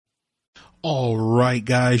All right,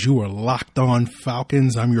 guys, you are locked on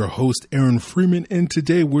Falcons. I'm your host, Aaron Freeman, and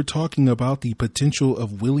today we're talking about the potential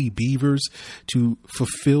of Willie Beavers to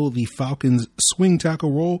fulfill the Falcons swing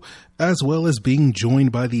tackle role, as well as being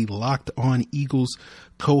joined by the Locked On Eagles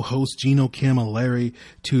co-host Gino Camilleri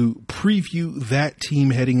to preview that team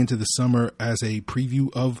heading into the summer as a preview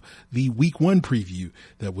of the Week 1 preview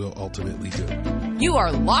that we'll ultimately do. You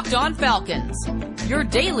are Locked On Falcons, your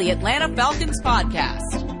daily Atlanta Falcons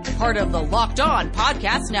podcast. Part of the Locked On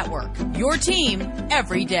Podcast Network, your team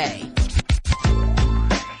every day.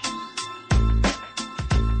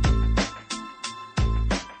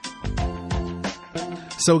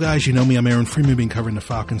 So guys, you know me, I'm Aaron Freeman, been covering the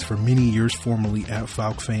Falcons for many years, formerly at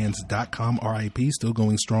FalcFans.com, RIP, still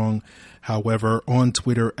going strong, however, on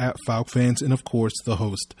Twitter at FalcFans, and of course, the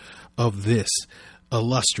host of this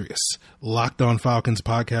illustrious Locked On Falcons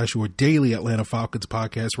podcast, your daily Atlanta Falcons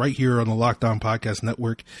podcast, right here on the Locked On Podcast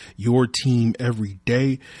Network, your team every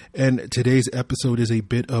day. And today's episode is a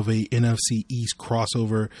bit of a NFC East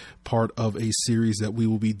crossover, part of a series that we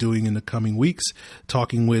will be doing in the coming weeks,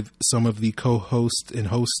 talking with some of the co-hosts and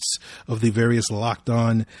hosts of the various Locked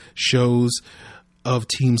On shows of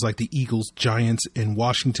teams like the Eagles, Giants, and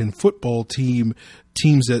Washington football team,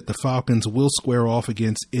 teams that the Falcons will square off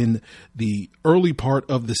against in the early part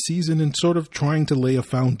of the season, and sort of trying to lay a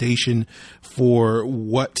foundation for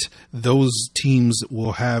what those teams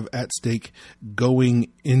will have at stake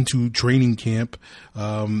going into training camp,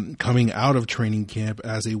 coming out of training camp,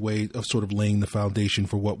 as a way of sort of laying the foundation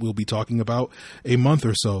for what we'll be talking about a month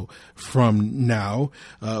or so from now.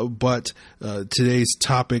 But today's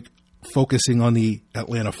topic, focusing on the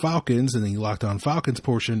Atlanta Falcons, and the Locked On Falcons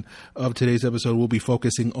portion of today's episode, we'll be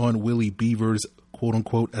focusing on Willie Beavers'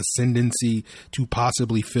 quote-unquote ascendancy to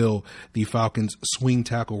possibly fill the Falcons swing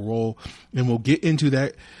tackle role. And we'll get into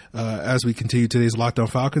that as we continue today's Locked On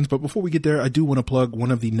Falcons. But before we get there, I do want to plug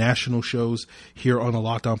one of the national shows here on the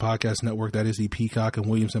Locked On Podcast Network. That is the Peacock and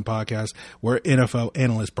Williamson podcast, where NFL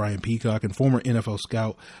analyst Brian Peacock and former NFL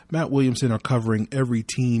scout Matt Williamson are covering every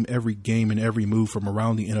team, every game, and every move from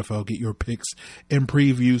around the NFL. Get your picks and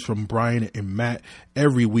previews from Brian and Matt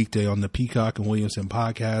every weekday on the Peacock and Williamson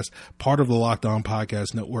podcast, part of the Locked On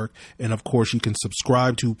Podcast Network. And of course, you can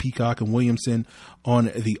subscribe to Peacock and Williamson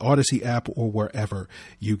on the Odyssey app or wherever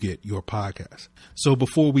you get your podcast. So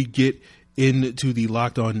before we get into the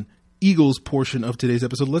Locked On Eagles portion of today's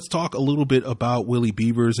episode, let's talk a little bit about Willie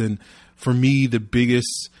Beavers. And for me, the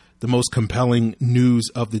most compelling news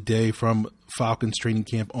of the day from Falcons training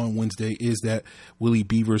camp on Wednesday is that Willie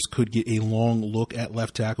Beavers could get a long look at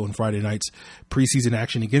left tackle in Friday night's preseason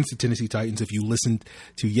action against the Tennessee Titans. If you listened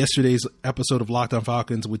to yesterday's episode of Locked On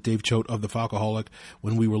Falcons with Dave Choate of the Falcoholic,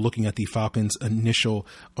 when we were looking at the Falcons' initial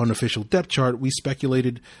unofficial depth chart, we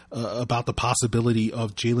speculated about the possibility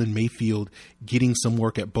of Jalen Mayfield getting some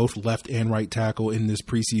work at both left and right tackle in this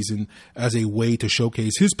preseason as a way to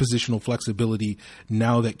showcase his positional flexibility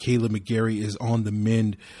now that Caleb McGarry is on the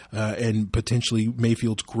mend, and potentially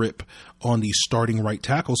Mayfield's grip on the starting right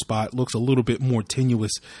tackle spot looks a little bit more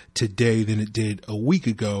tenuous today than it did a week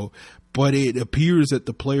ago. But it appears that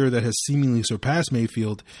the player that has seemingly surpassed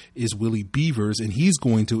Mayfield is Willie Beavers, and he's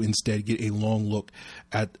going to instead get a long look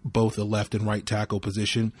at both the left and right tackle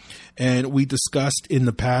position. And we discussed in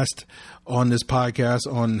the past on this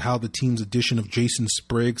podcast on how the team's addition of Jason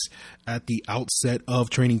Spriggs at the outset of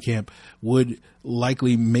training camp would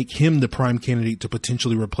likely make him the prime candidate to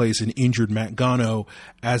potentially replace an injured Matt Gano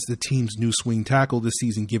as the team's new swing tackle this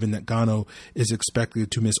season, given that Gano is expected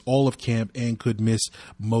to miss all of camp and could miss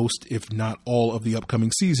most, if not all, of the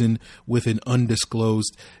upcoming season with an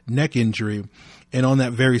undisclosed neck injury. And on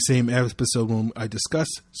that very same episode, when I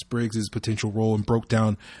discussed Spriggs' potential role and broke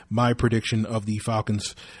down my prediction of the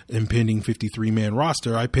Falcons' impending 53-man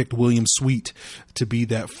roster, I picked William Sweet to be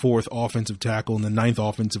that fourth offensive tackle and the ninth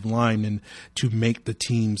offensive line, and to make the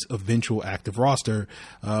team's eventual active roster.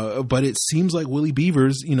 But it seems like Willie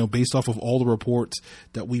Beavers, based off of all the reports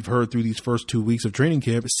that we've heard through these first 2 weeks of training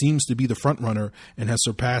camp, seems to be the front runner and has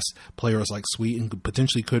surpassed players like Sweet, and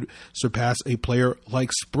potentially could surpass a player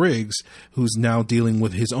like Spriggs, who's now dealing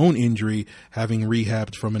with his own injury, having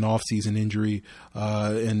rehabbed from an off-season injury,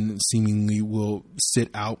 and seemingly will sit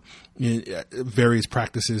out in various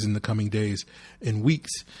practices in the coming days and weeks.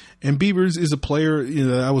 And Beavers is a player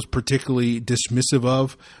that I was particularly dismissive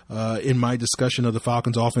of in my discussion of the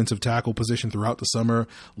Falcons' offensive tackle position throughout the summer,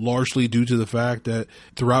 largely due to the fact that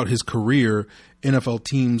throughout his career, NFL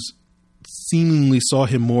teams seemingly saw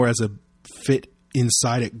him more as a fit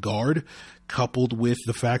inside at guard, coupled with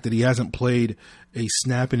the fact that he hasn't played a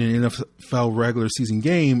snap in an NFL regular season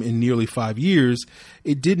game in nearly 5 years,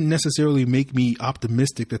 it didn't necessarily make me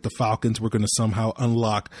optimistic that the Falcons were going to somehow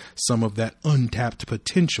unlock some of that untapped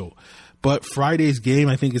potential. But Friday's game,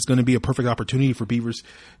 I think, is going to be a perfect opportunity for Beavers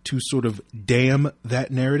to sort of dam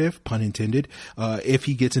that narrative, pun intended, if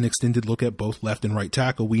he gets an extended look at both left and right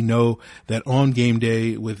tackle. We know that on game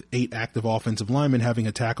day, with 8 active offensive linemen, having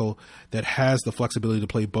a tackle that has the flexibility to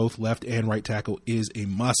play both left and right tackle is a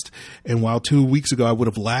must. And while 2 weeks ago I would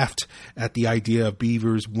have laughed at the idea of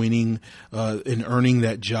Beavers winning and earning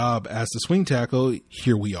that job as the swing tackle,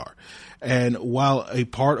 here we are. And while a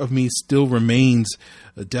part of me still remains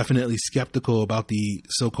definitely skeptical about the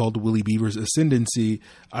so-called Willie Beavers ascendancy,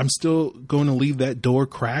 I'm still going to leave that door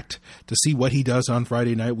cracked to see what he does on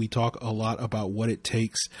Friday night. We talk a lot about what it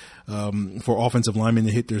takes for offensive linemen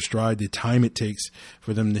to hit their stride, the time it takes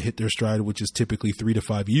for them to hit their stride, which is typically 3 to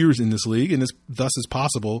 5 years in this league. And thus is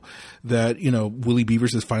possible that, Willie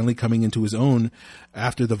Beavers is finally coming into his own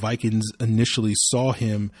after the Vikings initially saw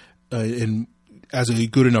him as a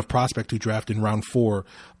good enough prospect to draft in round 4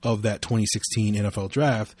 of that 2016 NFL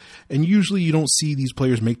draft. And usually you don't see these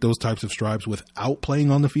players make those types of strides without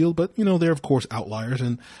playing on the field, but they're of course outliers.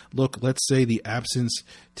 And look, let's say the absence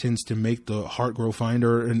tends to make the heart grow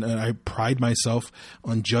fonder. And I pride myself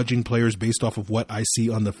on judging players based off of what I see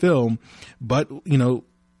on the film. But,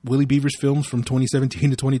 Willie Beavers' films from 2017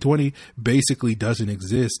 to 2020 basically doesn't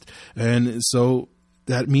exist. And so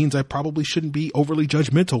that means I probably shouldn't be overly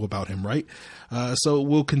judgmental about him, right? So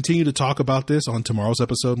we'll continue to talk about this on tomorrow's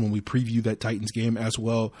episode when we preview that Titans game, as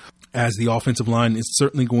well as the offensive line is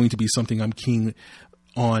certainly going to be something I'm keen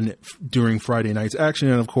on during Friday night's action.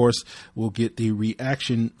 And of course, we'll get the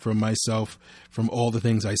reaction from myself from all the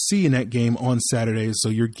things I see in that game on Saturdays. So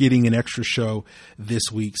you're getting an extra show this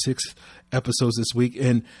week, 6 episodes this week.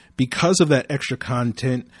 And because of that extra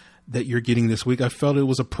content that you're getting this week, I felt it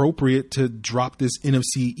was appropriate to drop this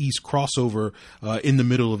NFC East crossover in the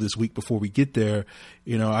middle of this week before we get there.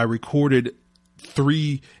 I recorded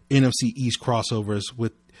 3 NFC East crossovers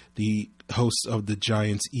with the hosts of the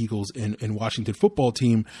Giants, Eagles, and Washington football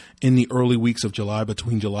team in the early weeks of July,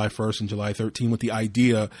 between July 1st and July 13th, with the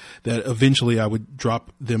idea that eventually I would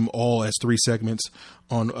drop them all as 3 segments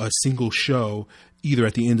on a single show, either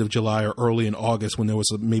at the end of July or early in August when there was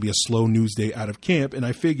maybe a slow news day out of camp. And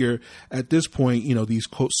I figure at this point, these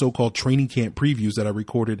so-called training camp previews that I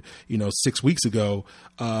recorded, 6 weeks ago,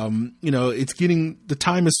 it's getting, the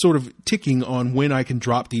time is sort of ticking on when I can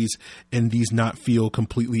drop these and these not feel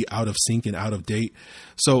completely out of sync and out of date.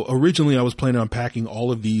 So originally I was planning on packing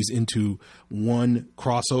all of these into one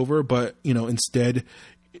crossover, but,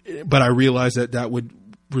 but I realized that would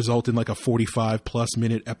result in like a 45 plus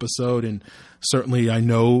minute episode. And certainly I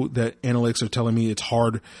know that analytics are telling me it's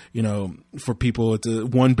hard, for people. It's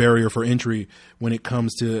one barrier for entry when it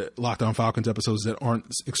comes to Locked On Falcons episodes that aren't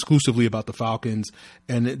exclusively about the Falcons.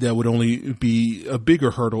 And that would only be a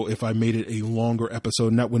bigger hurdle if I made it a longer episode.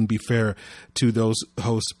 And that wouldn't be fair to those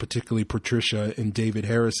hosts, particularly Patricia and David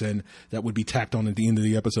Harrison, that would be tacked on at the end of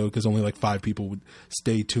the episode because only like 5 people would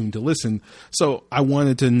stay tuned to listen. So I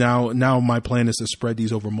wanted to now my plan is to spread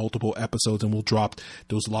these over multiple episodes, and we'll drop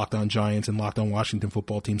those Locked On Giants and Locked On Washington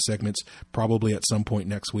football team segments probably at some point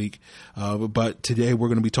next week. But today we're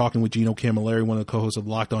going to be talking with Gino Camilleri, one of the co-hosts of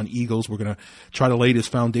Locked On Eagles. We're going to try to lay this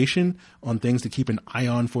foundation on things to keep an eye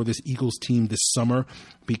on for this Eagles team this summer,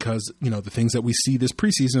 because, the things that we see this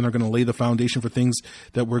preseason are going to lay the foundation for things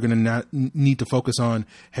that we're going to need to focus on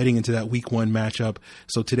heading into that week 1 matchup.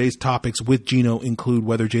 So today's topics with Gino include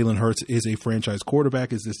whether Jalen Hurts is a franchise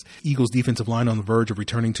quarterback. Is this Eagles defensive line on the verge of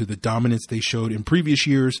returning to the dominance they showed in previous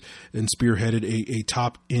years and spearheaded a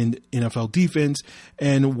top-end NFL defense?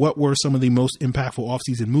 And what were some of the most impactful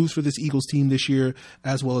offseason moves for this Eagles team this year,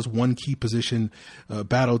 as well as one key position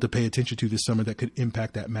battle to pay attention to this summer that could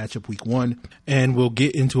impact that matchup week 1. And we'll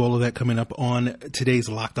get into all of that coming up on today's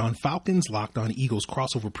Locked On Falcons, Locked On Eagles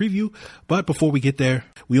crossover preview. But before we get there,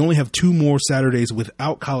 we only have 2 more Saturdays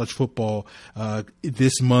without college football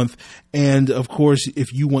this month. And of course,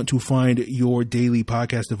 if you want to find your daily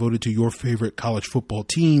podcast devoted to your favorite college football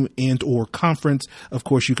team and or conference, of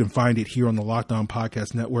course, you can find it here on the Locked On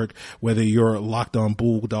Podcast Network, whether you're Locked On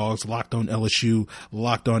Bulldogs, Locked On LSU,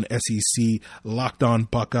 Locked On SEC, Locked On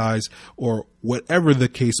Buckeyes, or Whatever the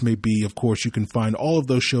case may be, of course, you can find all of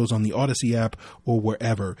those shows on the Odyssey app or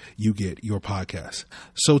wherever you get your podcasts.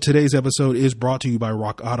 So today's episode is brought to you by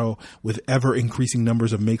Rock Auto. With ever increasing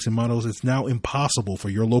numbers of makes and models, it's now impossible for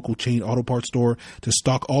your local chain auto parts store to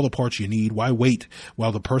stock all the parts you need. Why wait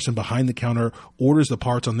while the person behind the counter orders the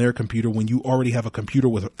parts on their computer when you already have a computer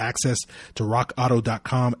with access to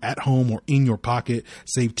rockauto.com at home or in your pocket?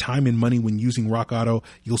 Save time and money when using Rock Auto.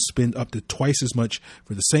 You'll spend up to twice as much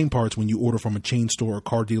for the same parts when you order from a chain store or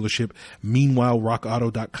car dealership. Meanwhile,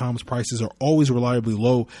 rockauto.com's prices are always reliably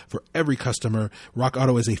low for every customer. Rock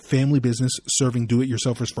Auto is a family business serving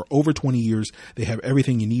do-it-yourselfers for over 20 years. They have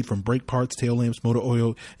everything you need from brake parts, tail lamps, motor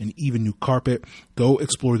oil, and even new carpet. Go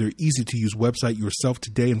explore their easy-to-use website yourself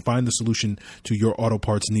today and find the solution to your auto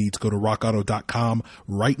parts needs. Go to rockauto.com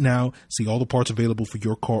right now. See all the parts available for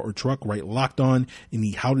your car or truck. Write Locked On in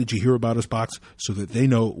the How Did You Hear About Us box so that they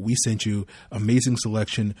know we sent you. Amazing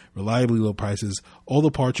selection, reliably low prices, all the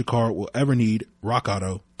parts your car will ever need.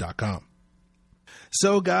 rockauto.com.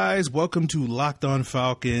 So guys, welcome to Locked On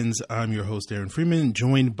Falcons. I'm your host, Aaron Freeman,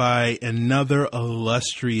 joined by another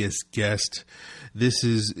illustrious guest. This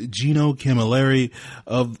is Gino Camilleri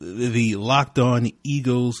of the Locked On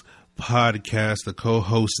Eagles podcast, the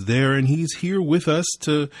co-host there, and he's here with us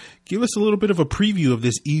to give us a little bit of a preview of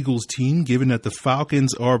this Eagles team, given that the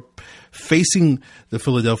Falcons are facing the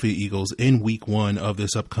Philadelphia Eagles in week 1 of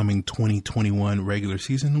this upcoming 2021 regular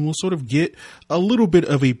season. And we'll sort of get a little bit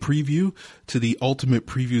of a preview to the ultimate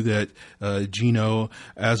preview that Gino,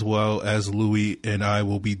 as well as Louis, and I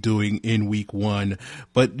will be doing in week 1.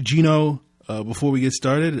 But Gino, before we get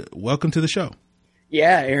started, welcome to the show.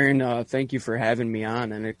 Yeah, Aaron, thank you for having me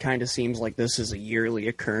on. And it kind of seems like this is a yearly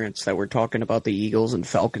occurrence that we're talking about the Eagles and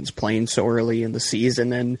Falcons playing so early in the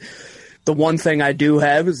season. And the one thing I do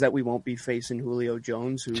have is that we won't be facing Julio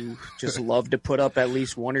Jones, who just loved to put up at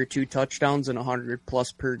least 1 or 2 touchdowns and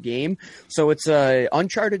 100+ per game. So it's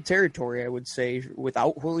uncharted territory, I would say,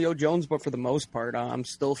 without Julio Jones. But for the most part, I'm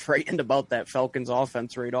still frightened about that Falcons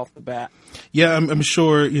offense right off the bat. Yeah, I'm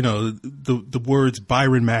sure, you know, the words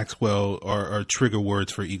Byron Maxwell are trigger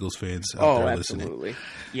words for Eagles fans out there absolutely. Listening.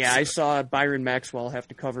 Yeah, I saw Byron Maxwell have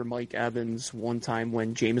to cover Mike Evans one time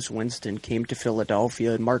when Jameis Winston came to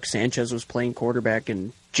Philadelphia and Mark Sanchez was playing quarterback,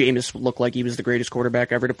 and Jameis looked like he was the greatest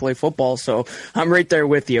quarterback ever to play football. So I'm right there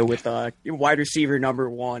with you with wide receiver number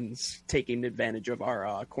ones taking advantage of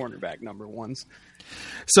our cornerback number ones.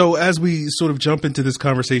 So as we sort of jump into this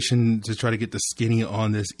conversation to try to get the skinny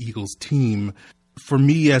on this Eagles team, for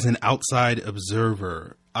me as an outside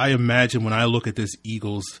observer, I imagine when I look at this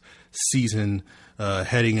Eagles season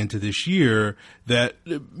heading into this year, that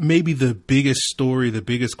maybe the biggest story, the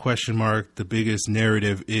biggest question mark, the biggest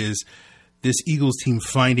narrative is this Eagles team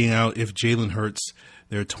finding out if Jalen Hurts,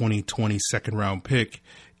 their 2020 second-round pick,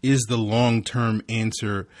 is the long-term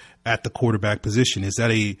answer at the quarterback position. Is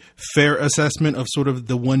that a fair assessment of sort of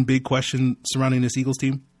the one big question surrounding this Eagles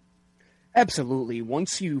team? Absolutely.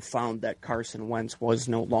 Once you found that Carson Wentz was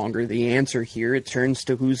no longer the answer here, it turns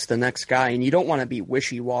to who's the next guy. And you don't want to be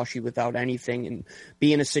wishy-washy without anything and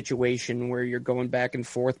be in a situation where you're going back and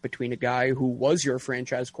forth between a guy who was your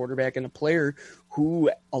franchise quarterback and a player who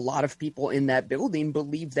a lot of people in that building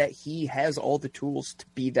believe that he has all the tools to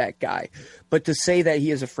be that guy. But to say that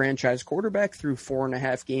he is a franchise quarterback through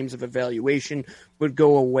 4.5 games of evaluation would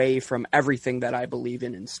go away from everything that I believe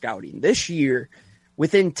in scouting. This year,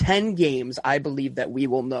 within 10 games, I believe that we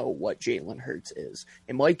will know what Jalen Hurts is.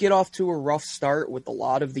 It might get off to a rough start with a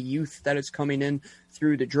lot of the youth that is coming in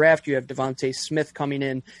through the draft. You have Devontae Smith coming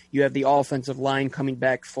in. You have the offensive line coming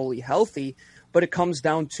back fully healthy. But it comes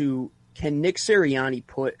down to, can Nick Sirianni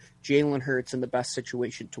put Jalen Hurts in the best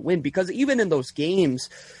situation to win? Because even in those games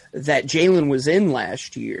that Jalen was in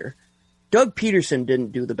last year, Doug Peterson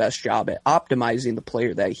didn't do the best job at optimizing the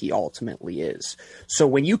player that he ultimately is. So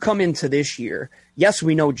when you come into this year, yes,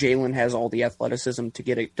 we know Jalen has all the athleticism to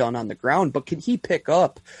get it done on the ground, but can he pick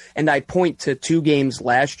up? And I point to 2 games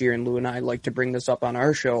last year, and Lou and I like to bring this up on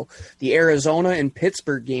our show, the Arizona and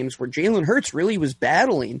Pittsburgh games where Jalen Hurts really was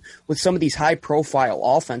battling with some of these high-profile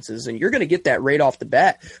offenses, and you're going to get that right off the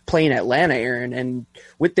bat playing Atlanta, Aaron. And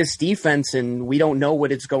with this defense, and we don't know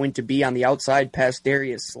what it's going to be on the outside past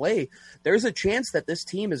Darius Slay, there's a chance that this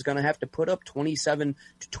team is going to have to put up 27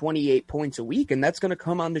 to 28 points a week, and that's going to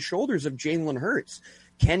come on the shoulders of Jalen Hurts.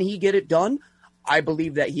 Can he get it done? I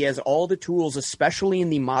believe that he has all the tools, especially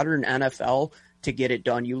in the modern NFL, to get it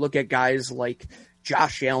done. You look at guys like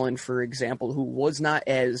Josh Allen, for example, who was not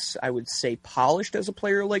as, I would say, polished as a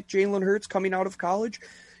player like Jalen Hurts coming out of college.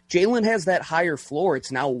 Jalen has that higher floor.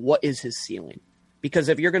 It's now, what is his ceiling? Because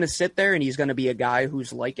if you're going to sit there and he's going to be a guy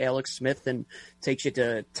who's like Alex Smith and takes you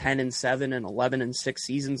to 10-7 and 11-6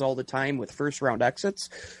 seasons all the time with first round exits,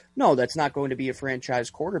 no, that's not going to be a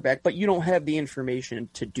franchise quarterback, but you don't have the information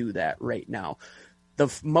to do that right now.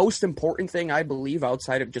 The most important thing, I believe,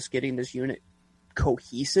 outside of just getting this unit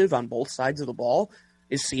cohesive on both sides of the ball,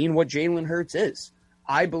 is seeing what Jalen Hurts is.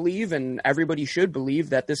 I believe, and everybody should believe,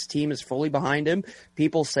 that this team is fully behind him.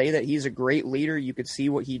 People say that he's a great leader. You could see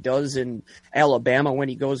what he does in Alabama when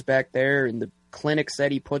he goes back there and the clinics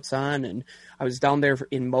that he puts on. And I was down there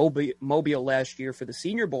in Mobile last year for the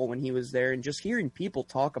Senior Bowl when he was there, and just hearing people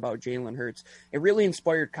talk about Jalen Hurts, it really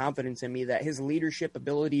inspired confidence in me that his leadership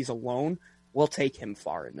abilities alone will take him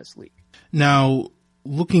far in this league. Now,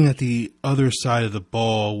 looking at the other side of the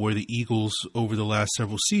ball, where the Eagles over the last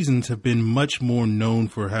several seasons have been much more known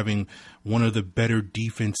for having one of the better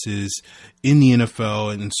defenses in the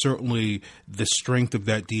NFL, and certainly the strength of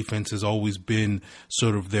that defense has always been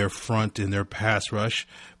sort of their front and their pass rush.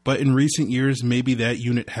 But in recent years, maybe that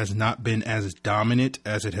unit has not been as dominant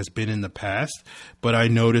as it has been in the past. But I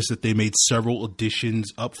noticed that they made several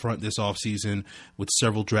additions up front this offseason with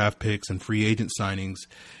several draft picks and free agent signings.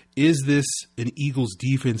 Is this an Eagles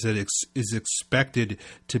defense that is expected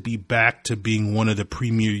to be back to being one of the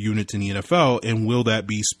premier units in the NFL? And will that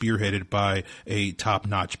be spearheaded by a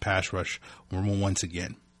top-notch pass rush once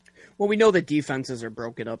again? Well, we know that defenses are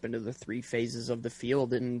broken up into the three phases of the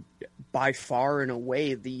field, and by far and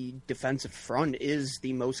away, the defensive front is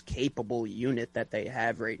the most capable unit that they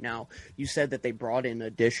have right now. You said that they brought in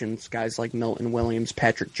additions, guys like Milton Williams,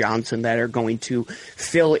 Patrick Johnson, that are going to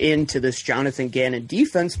fill into this Jonathan Gannon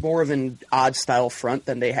defense, more of an odd-style front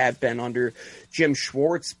than they have been under Jim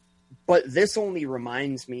Schwartz. But this only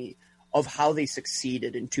reminds me of how they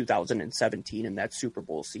succeeded in 2017 in that Super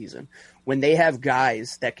Bowl season, when they have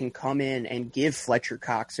guys that can come in and give Fletcher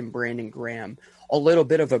Cox and Brandon Graham a little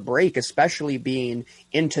bit of a break, especially being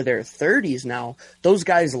into their 30s now. Those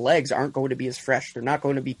guys' legs aren't going to be as fresh. They're not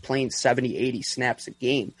going to be playing 70, 80 snaps a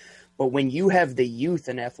game. But when you have the youth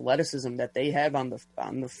and athleticism that they have on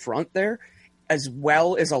the front there, as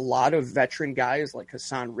well as a lot of veteran guys like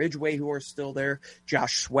Hassan Ridgeway who are still there,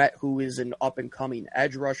 Josh Sweat, who is an up-and-coming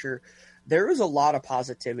edge rusher, there is a lot of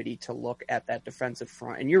positivity to look at that defensive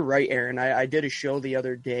front. And you're right, Aaron. I did a show the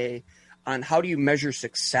other day on how do you measure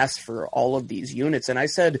success for all of these units. And I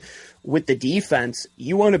said, with the defense,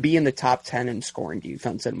 you want to be in the top 10 in scoring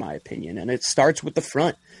defense, in my opinion. And it starts with the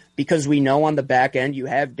front, because we know on the back end you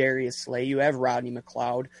have Darius Slay, you have Rodney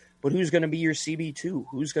McLeod, but who's going to be your CB2?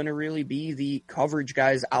 Who's going to really be the coverage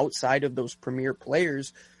guys outside of those premier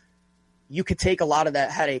players? You could take a lot of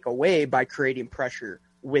that headache away by creating pressure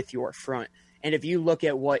with your front. And if you look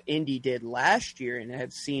at what Indy did last year and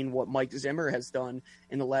have seen what Mike Zimmer has done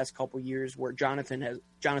in the last couple of years, where Jonathan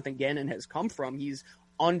Gannon has come from, he's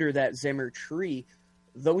under that Zimmer tree.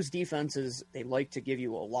 Those defenses, they like to give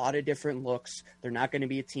you a lot of different looks. They're not going to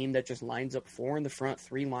be a team that just lines up 4 in the front,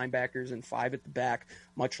 3 linebackers, and 5 at the back,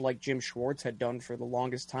 much like Jim Schwartz had done for the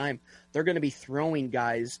longest time. They're going to be throwing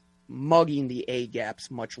guys, mugging the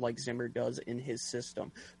A-gaps, much like Zimmer does in his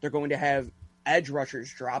system. They're going to have edge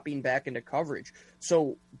rushers dropping back into coverage.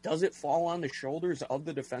 So does it fall on the shoulders of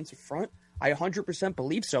the defensive front? I 100%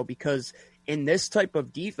 believe so, because in this type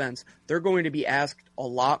of defense, they're going to be asked a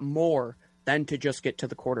lot more than to just get to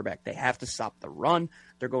the quarterback. They have to stop the run.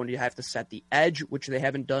 They're going to have to set the edge, which they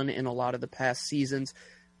haven't done in a lot of the past seasons.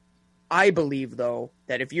 I believe, though,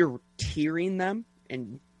 that if you're tiering them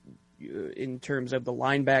in terms of the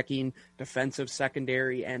linebacking, defensive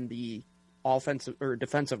secondary, and the offensive or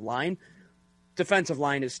defensive line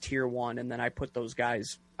is tier 1, and then I put those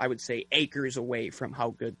guys, I would say, acres away from how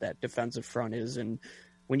good that defensive front is. And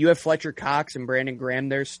when you have Fletcher Cox and Brandon Graham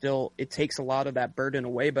there still, it takes a lot of that burden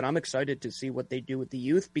away. But I'm excited to see what they do with the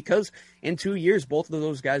youth, because in 2 years, both of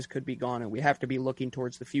those guys could be gone, and we have to be looking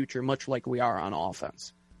towards the future, much like we are on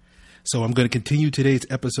offense. So I'm going to continue today's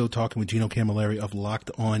episode talking with Gino Camilleri of Locked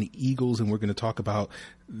On Eagles, and we're going to talk about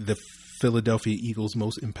the Philadelphia Eagles'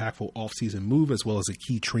 most impactful offseason move, as well as a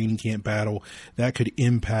key training camp battle that could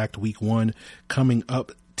impact Week 1 coming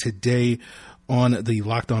up today on the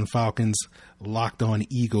Locked On Falcons, Locked On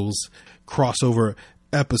Eagles crossover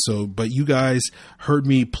episode. But you guys heard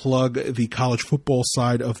me plug the college football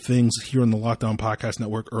side of things here on the Locked On Podcast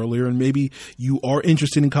Network earlier, and maybe you are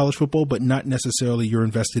interested in college football, but not necessarily you're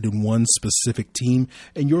invested in one specific team,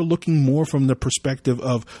 and you're looking more from the perspective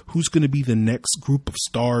of who's going to be the next group of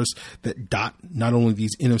stars that dot not only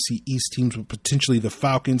these NFC East teams, but potentially the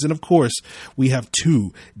Falcons. And of course, we have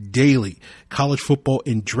 2 daily college football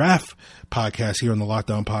and draft podcasts here on the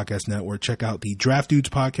Locked On Podcast Network. Check out the Draft Dudes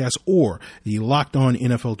podcast or the Locked On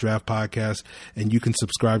NFL Draft Podcast, and you can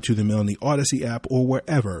subscribe to them on the Odyssey app or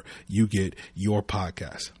wherever you get your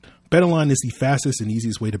podcasts. BetOnline is the fastest and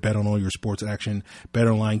easiest way to bet on all your sports action.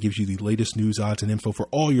 BetOnline gives you the latest news, odds, and info for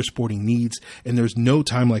all your sporting needs, and there's no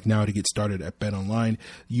time like now to get started at BetOnline.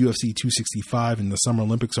 UFC 265 and the Summer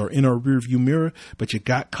Olympics are in our rearview mirror, but you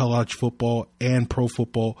got college football and pro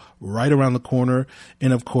football right around the corner,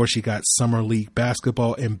 and of course you got Summer League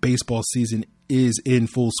basketball and baseball season is in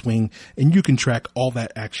full swing, and you can track all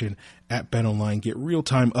that action at BetOnline. Get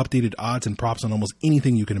real-time updated odds and props on almost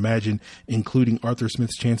anything you can imagine, including Arthur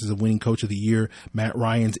Smith's chances of winning Coach of the Year, Matt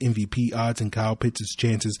Ryan's MVP odds, and Kyle Pitts'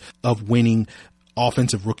 chances of winning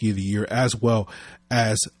Offensive Rookie of the Year, as well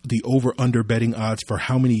as the over-under betting odds for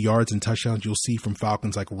how many yards and touchdowns you'll see from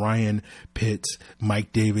Falcons like Ryan Pitts,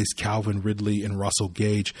 Mike Davis, Calvin Ridley, and Russell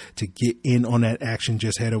Gage. To get in on that action,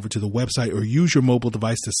 just head over to the website or use your mobile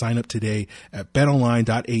device to sign up today at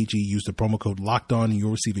betonline.ag. Use the promo code LOCKEDON and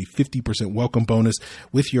you'll receive a 50% welcome bonus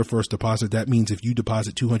with your first deposit. That means if you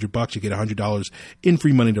deposit $200, you get $100 in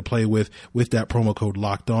free money to play with that promo code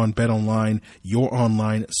LOCKEDON. BetOnline, your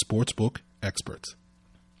online sportsbook experts.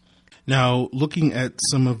 Now, looking at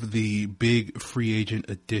some of the big free agent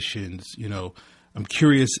additions, I'm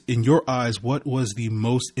curious, in your eyes, what was the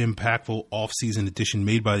most impactful offseason addition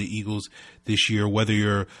made by the Eagles this year, whether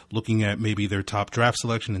you're looking at maybe their top draft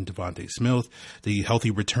selection in Devontae Smith, the healthy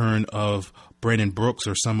return of Brandon Brooks,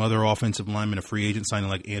 or some other offensive lineman, a free agent signing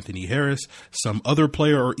like Anthony Harris, some other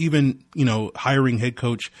player, or even, hiring head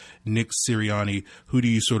coach Nick Sirianni. Who do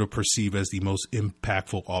you sort of perceive as the most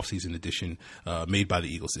impactful offseason addition made by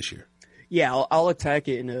the Eagles this year? Yeah, I'll attack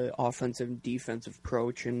it in an offensive and defensive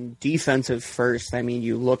approach. And defensive first,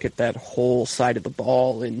 you look at that whole side of the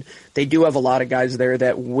ball, and they do have a lot of guys there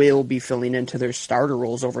that will be filling into their starter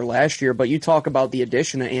roles over last year. But you talk about the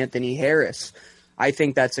addition of Anthony Harris. I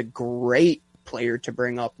think that's a great player to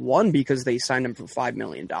bring up. One, because they signed him for $5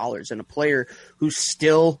 million, and a player who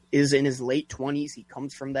still is in his late 20s. He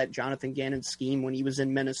comes from that Jonathan Gannon scheme when he was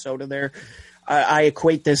in Minnesota there. I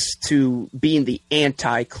equate this to being the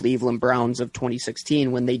anti-Cleveland Browns of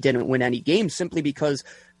 2016 when they didn't win any games simply because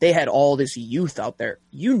they had all this youth out there.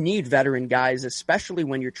 You need veteran guys, especially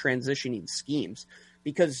when you're transitioning schemes,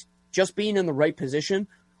 because just being in the right position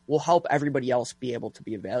will help everybody else be able to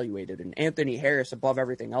be evaluated. And Anthony Harris, above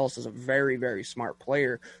everything else, is a very, very smart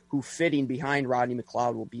player who, fitting behind Rodney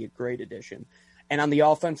McLeod, will be a great addition. And on the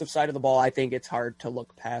offensive side of the ball, I think it's hard to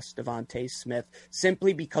look past Devontae Smith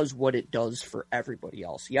simply because what it does for everybody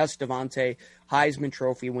else. Yes, Devontae, Heisman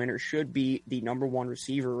Trophy winner, should be the number one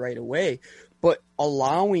receiver right away, but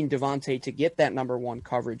allowing Devontae to get that number one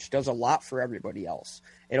coverage does a lot for everybody else.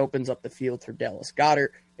 It opens up the field for Dallas Goedert.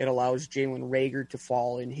 It allows Jalen Reagor to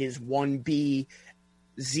fall in his 1B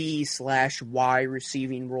Z/Y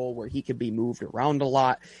receiving role where he could be moved around a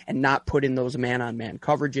lot and not put in those man-on-man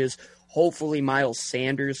coverages. Hopefully Miles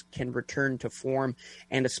Sanders can return to form,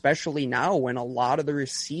 and especially now when a lot of the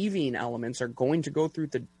receiving elements are going to go through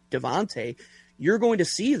the Devontae, you're going to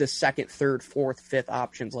see the second, third, fourth, fifth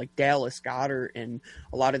options like Dallas Goedert and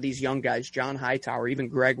a lot of these young guys, John Hightower, even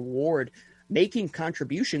Greg Ward, making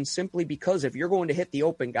contributions simply because if you're going to hit the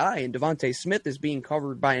open guy and Devontae Smith is being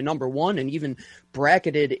covered by a number one and even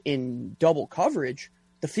bracketed in double coverage,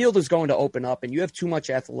 the field is going to open up, and you have too much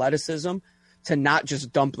athleticism to not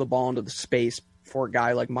just dump the ball into the space for a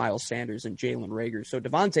guy like Miles Sanders and Jalen Reagor. So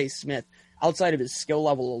Devontae Smith, outside of his skill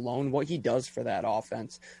level alone, what he does for that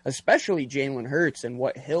offense, especially Jalen Hurts and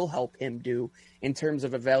what he'll help him do in terms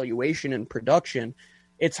of evaluation and production,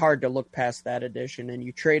 it's hard to look past that addition. And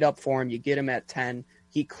you trade up for him, you get him at 10.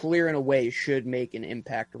 He clear a way should make an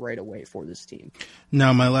impact right away for this team.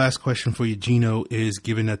 Now, my last question for you, Gino, is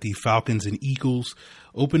given that the Falcons and Eagles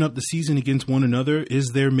open up the season against one another,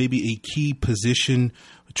 is there maybe a key position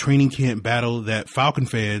training camp battle that Falcon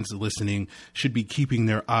fans listening should be keeping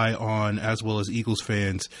their eye on, as well as Eagles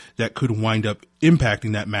fans, that could wind up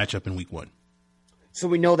impacting that matchup in week one? So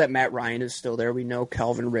we know that Matt Ryan is still there. We know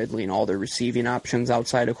Calvin Ridley and all their receiving options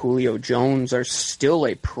outside of Julio Jones are still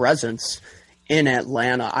a presence in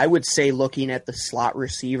Atlanta. I would say looking at the slot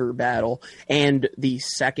receiver battle and the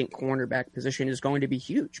second cornerback position is going to be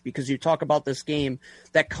huge, because you talk about this game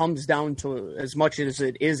that comes down to, as much as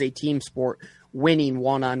it is a team sport, winning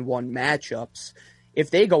one-on-one matchups.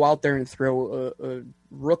 If they go out there and throw a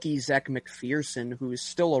rookie Zach McPherson, who is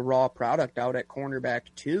still a raw product out at cornerback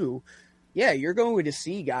too, yeah, you're going to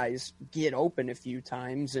see guys get open a few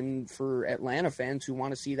times. And for Atlanta fans who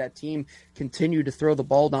want to see that team continue to throw the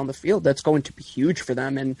ball down the field, that's going to be huge for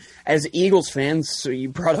them. And as Eagles fans, so you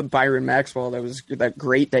brought up Byron Maxwell. That was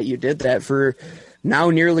great that you did that. For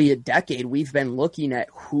now nearly a decade, we've been looking at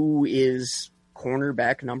who is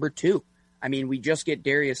cornerback number 2. I mean, we just get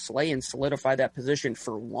Darius Slay and solidify that position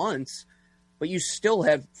for once, but you still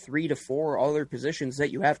have 3 to 4 other positions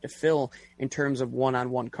that you have to fill in terms of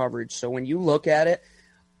one-on-one coverage. So when you look at it,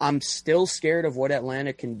 I'm still scared of what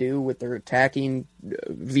Atlanta can do with their attacking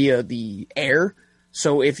via the air.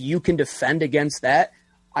 So if you can defend against that,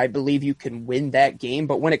 I believe you can win that game.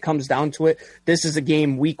 But when it comes down to it, this is a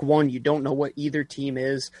game week 1. You don't know what either team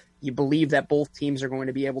is. You believe that both teams are going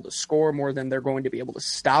to be able to score more than they're going to be able to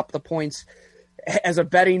stop the points. As a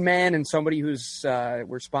betting man and somebody who's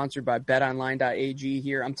we're sponsored by betonline.ag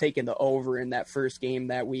here, I'm taking the over in that first game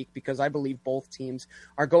that week because I believe both teams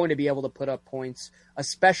are going to be able to put up points,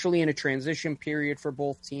 especially in a transition period for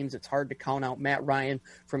both teams. It's hard to count out Matt Ryan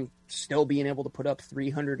from still being able to put up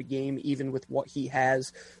 300 a game, even with what he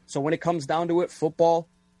has. So when it comes down to it, football,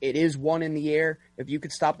 it is one in the air. If you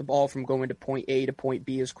could stop the ball from going to point A to point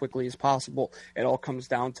B as quickly as possible, it all comes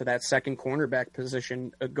down to that second cornerback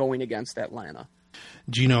position going against Atlanta.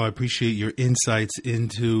 Gino, I appreciate your insights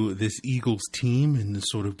into this Eagles team and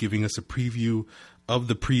sort of giving us a preview of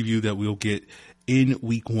the preview that we'll get in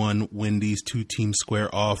week 1 when these two teams square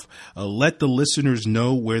off. Let the listeners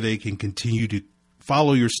know where they can continue to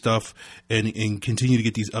follow your stuff and continue to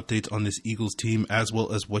get these updates on this Eagles team, as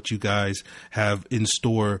well as what you guys have in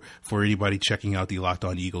store for anybody checking out the Locked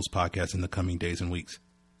On Eagles podcast in the coming days and weeks.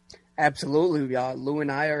 Absolutely. Lou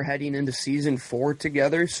and I are heading into season 4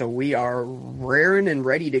 together, so we are raring and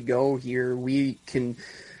ready to go here. We can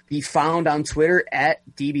be found on Twitter at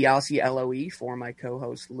DiBiaseLOE for my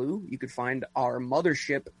co-host Lou. You could find our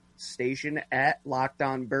mothership station at Locked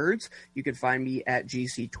On Birds. You can find me at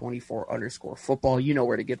GC24_football. You know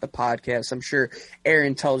where to get the podcast. I'm sure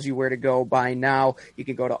Aaron tells you where to go by now. You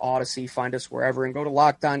can go to Odyssey, find us wherever, and go to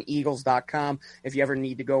LockedOnEagles.com if you ever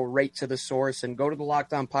need to go right to the source, and go to the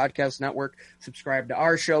Locked On Podcast Network, subscribe to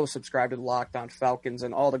our show, subscribe to the Locked On Falcons,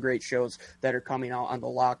 and all the great shows that are coming out on the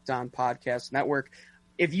Locked On Podcast Network.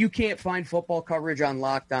 If you can't find football coverage on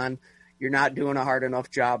Locked On, you're not doing a hard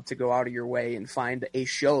enough job to go out of your way and find a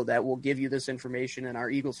show that will give you this information. And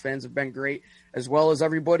our Eagles fans have been great, as well as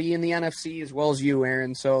everybody in the NFC, as well as you,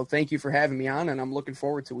 Aaron. So thank you for having me on, and I'm looking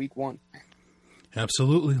forward to week 1.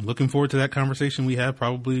 Absolutely. Looking forward to that conversation we have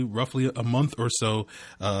probably roughly a month or so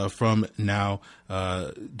from now.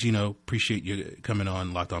 Gino, appreciate you coming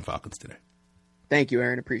on Locked On Falcons today. Thank you,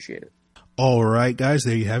 Aaron. Appreciate it. All right, guys,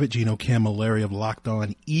 there you have it. Gino Camilleri of Locked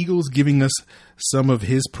On Eagles giving us some of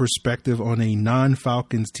his perspective on a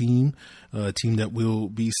non-Falcons team, a team that we'll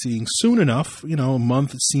be seeing soon enough. You know, a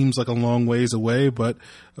month seems like a long ways away, but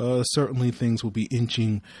certainly things will be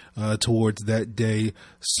inching towards that day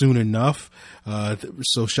soon enough.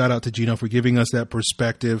 So shout out to Gino for giving us that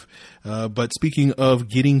perspective. But speaking of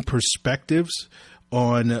getting perspectives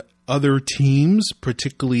on other teams,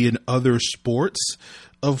 particularly in other sports,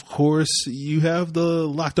 of course, you have the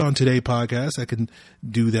Locked On Today podcast. I can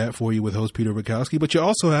do that for you with host Peter Bukowski. But you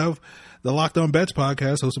also have the Locked On Bets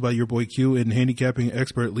podcast hosted by your boy Q and handicapping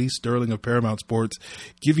expert Lee Sterling of Paramount Sports,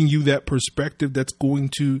 giving you that perspective that's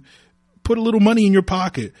going to put a little money in your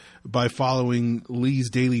pocket by following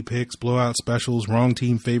Lee's daily picks, blowout specials, wrong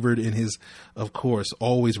team favored, and his, of course,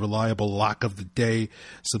 always reliable lock of the day.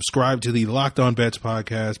 Subscribe to the Locked On Bets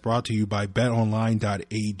podcast, brought to you by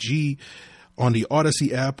betonline.ag. on the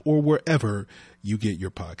Odyssey app or wherever you get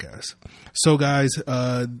your podcasts. So, guys,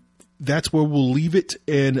 that's where we'll leave it,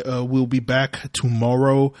 and we'll be back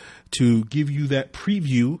tomorrow to give you that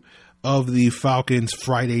preview of the Falcons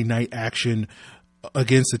Friday night action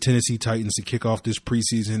against the Tennessee Titans to kick off this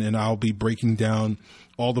preseason, and I'll be breaking down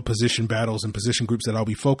all the position battles and position groups that I'll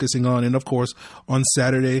be focusing on. And of course, on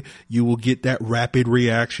Saturday, you will get that rapid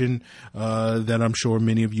reaction that I'm sure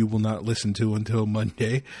many of you will not listen to until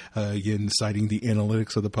Monday. Again, citing the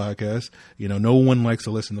analytics of the podcast. You know, no one likes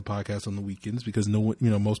to listen to podcasts on the weekends because no one,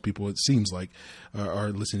 you know, most people, it seems like, are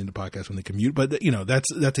listening to podcasts when they commute. But, you know,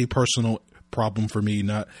 that's a personal problem for me,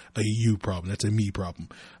 not a you problem. That's a me problem.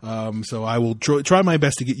 So I will try my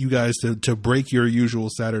best to get you guys to break your usual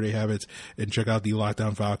Saturday habits and check out the Locked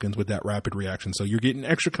On Falcons with that rapid reaction. So you're getting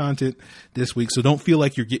extra content this week. So don't feel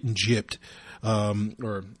like you're getting gypped.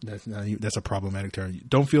 Or that's a problematic term.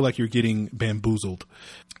 Don't feel like you're getting bamboozled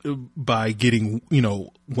by getting, you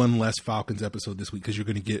know, one less Falcons episode this week, because you're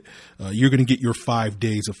going to get your 5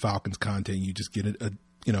 days of Falcons content. You just get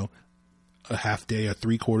a half day or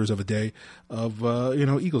 3/4 of a day of,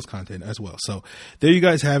 Eagles content as well. So there you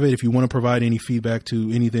guys have it. If you want to provide any feedback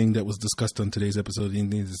to anything that was discussed on today's episode,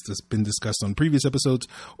 anything that's been discussed on previous episodes,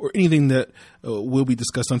 or anything that will be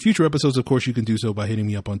discussed on future episodes, of course, you can do so by hitting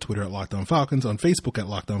me up on Twitter at Locked On Falcons, on Facebook at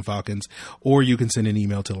Locked On Falcons, or you can send an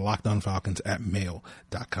email to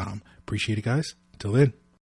lockedonfalcons@mail.com. Appreciate it, guys. Till then.